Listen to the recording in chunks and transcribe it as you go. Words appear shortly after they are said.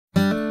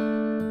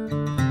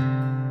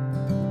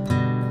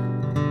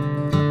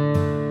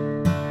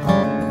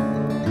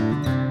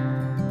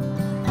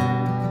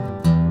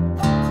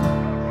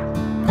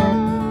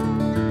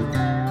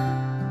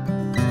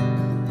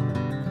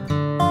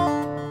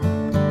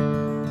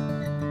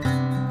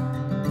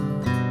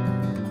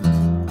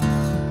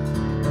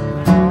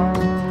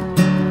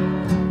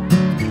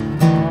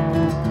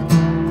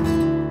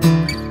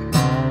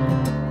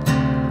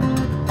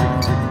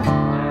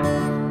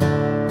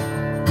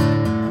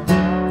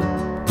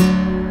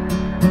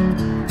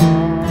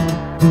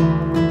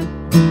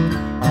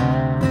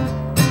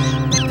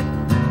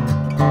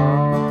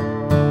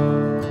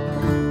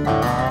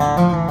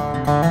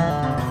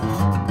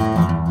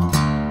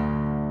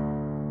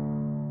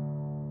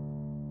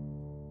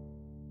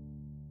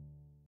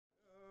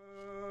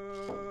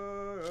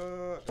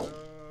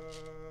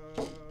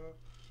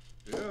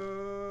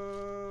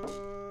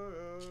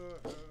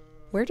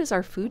Where does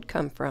our food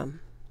come from?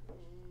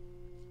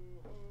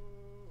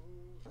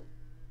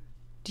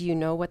 Do you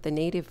know what the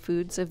native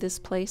foods of this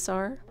place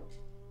are?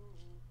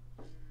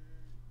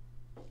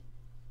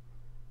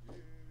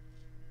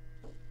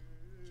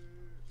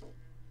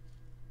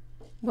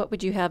 What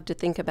would you have to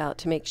think about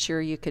to make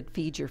sure you could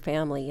feed your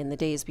family in the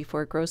days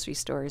before grocery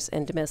stores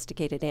and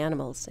domesticated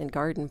animals and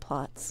garden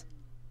plots?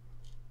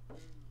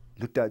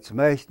 Look, that's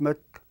met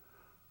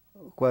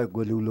quite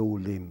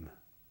lim.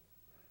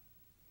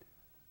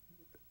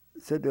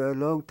 Said a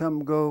long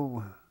time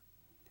ago,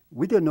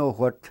 we didn't know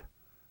what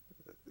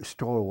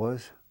store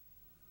was.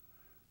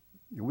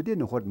 We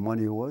didn't know what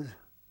money was.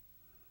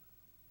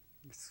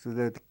 So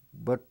that,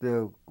 but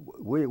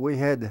we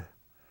had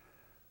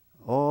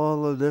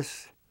all of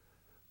this.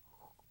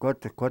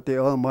 What the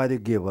Almighty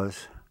give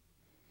us,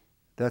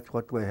 that's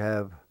what we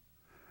have.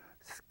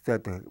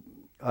 That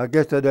I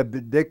guess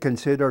that they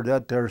consider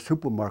that their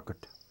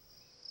supermarket.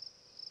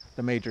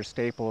 The major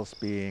staples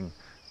being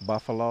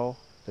buffalo,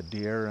 the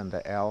deer and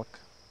the elk,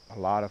 a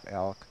lot of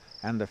elk,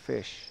 and the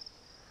fish.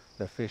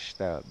 The fish,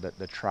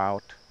 the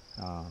trout,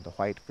 the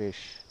whitefish.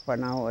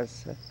 When I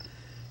was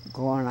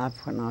growing up,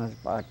 when I was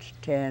about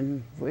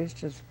 10, we used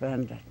to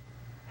spend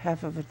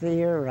half of the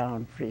year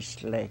around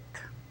Priest Lake.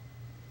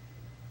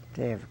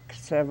 They have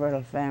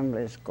several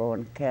families go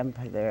and camp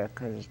there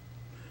because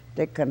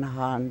they can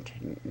hunt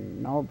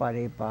and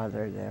nobody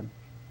bother them.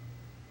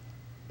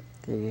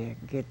 They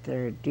get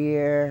their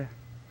deer,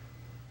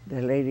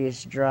 the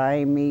ladies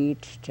dry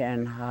meat,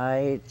 tan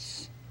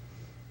hides.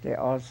 They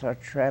also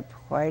trap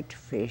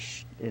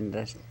whitefish in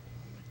the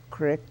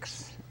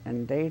creeks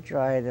and they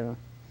dry them,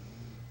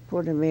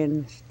 put them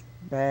in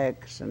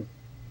bags and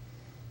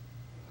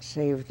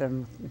save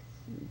them.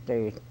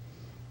 They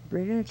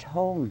bring it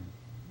home.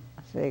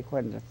 Say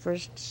when the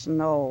first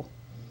snow,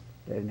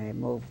 then they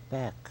move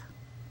back.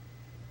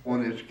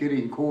 When it's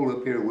getting cold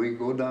up here, we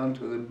go down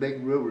to the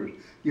big rivers,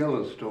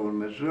 Yellowstone,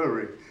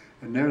 Missouri,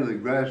 and there the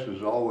grass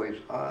is always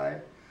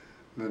high,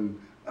 and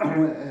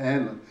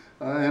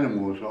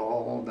animals are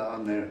all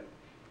down there,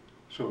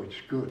 so it's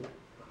good.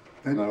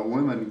 And our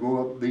women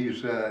go up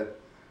these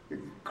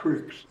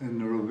creeks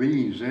and the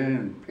ravines there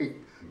and pick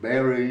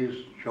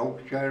berries,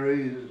 choke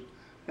cherries,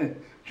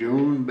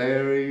 June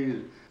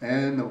berries,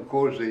 and of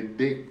course they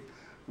dig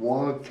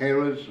wild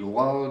carrots and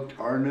wild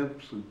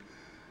turnips, and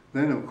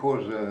then of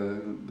course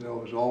there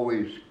was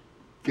always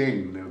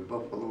game, the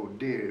buffalo,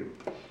 deer,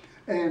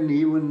 and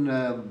even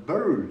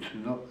birds.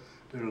 You know,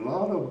 there are a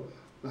lot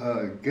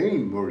of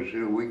game birds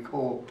here we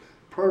call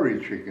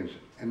prairie chickens,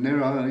 and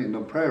they're out in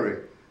the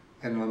prairie,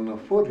 and on the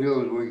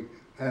foothills we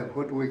have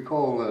what we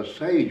call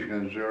sage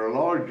hens. They're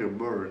larger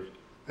birds,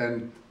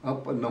 and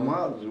up in the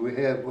mountains we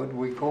have what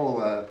we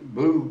call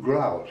blue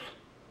grouse.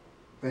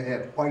 They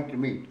have white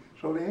meat.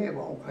 So they have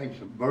all kinds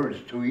of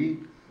birds to eat,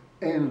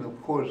 and of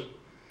course,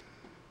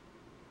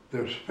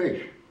 there's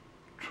fish,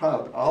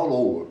 trout all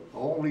over.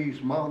 All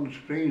these mountain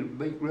streams,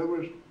 big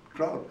rivers,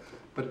 trout.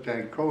 But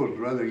the crows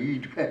rather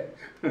eat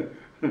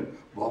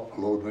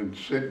buffalo than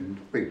sit and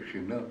fish,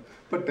 you know.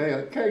 But they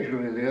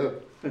occasionally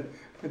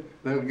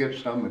they'll get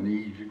some and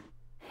eat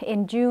it.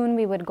 In June,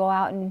 we would go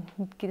out and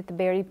get the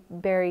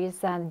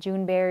berries,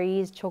 June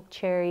berries, choke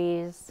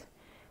cherries.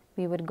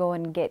 We would go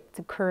and get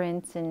the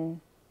currants and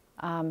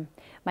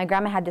my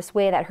grandma had this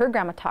way that her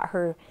grandma taught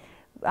her,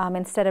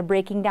 instead of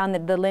breaking down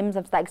the limbs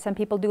of, like some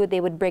people do,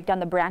 they would break down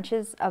the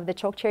branches of the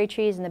chokecherry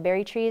trees and the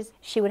berry trees.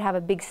 She would have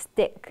a big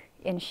stick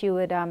and she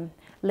would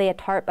lay a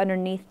tarp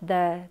underneath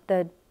the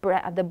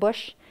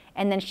bush,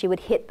 and then she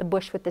would hit the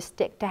bush with the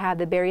stick to have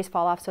the berries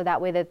fall off, so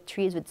that way the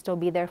trees would still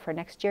be there for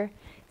next year,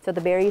 so the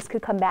berries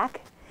could come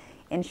back.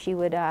 And she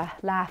would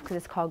laugh because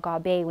it's called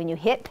gabe. When you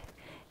hit,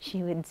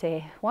 she would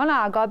say,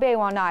 "Wana gabe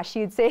wana."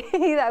 She would say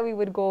that we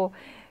would go.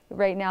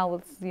 Right now,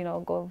 let's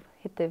go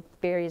hit the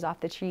berries off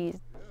the trees.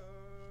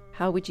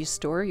 How would you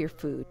store your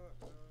food?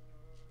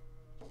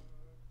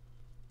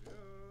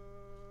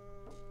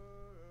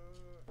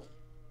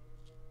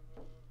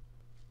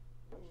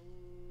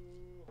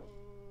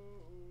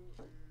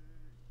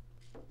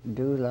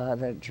 Do a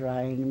lot of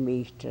drying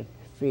meat and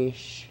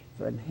fish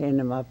and hang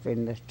them up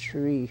in the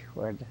tree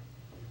where the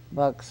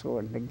bugs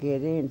wouldn't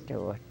get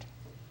into it.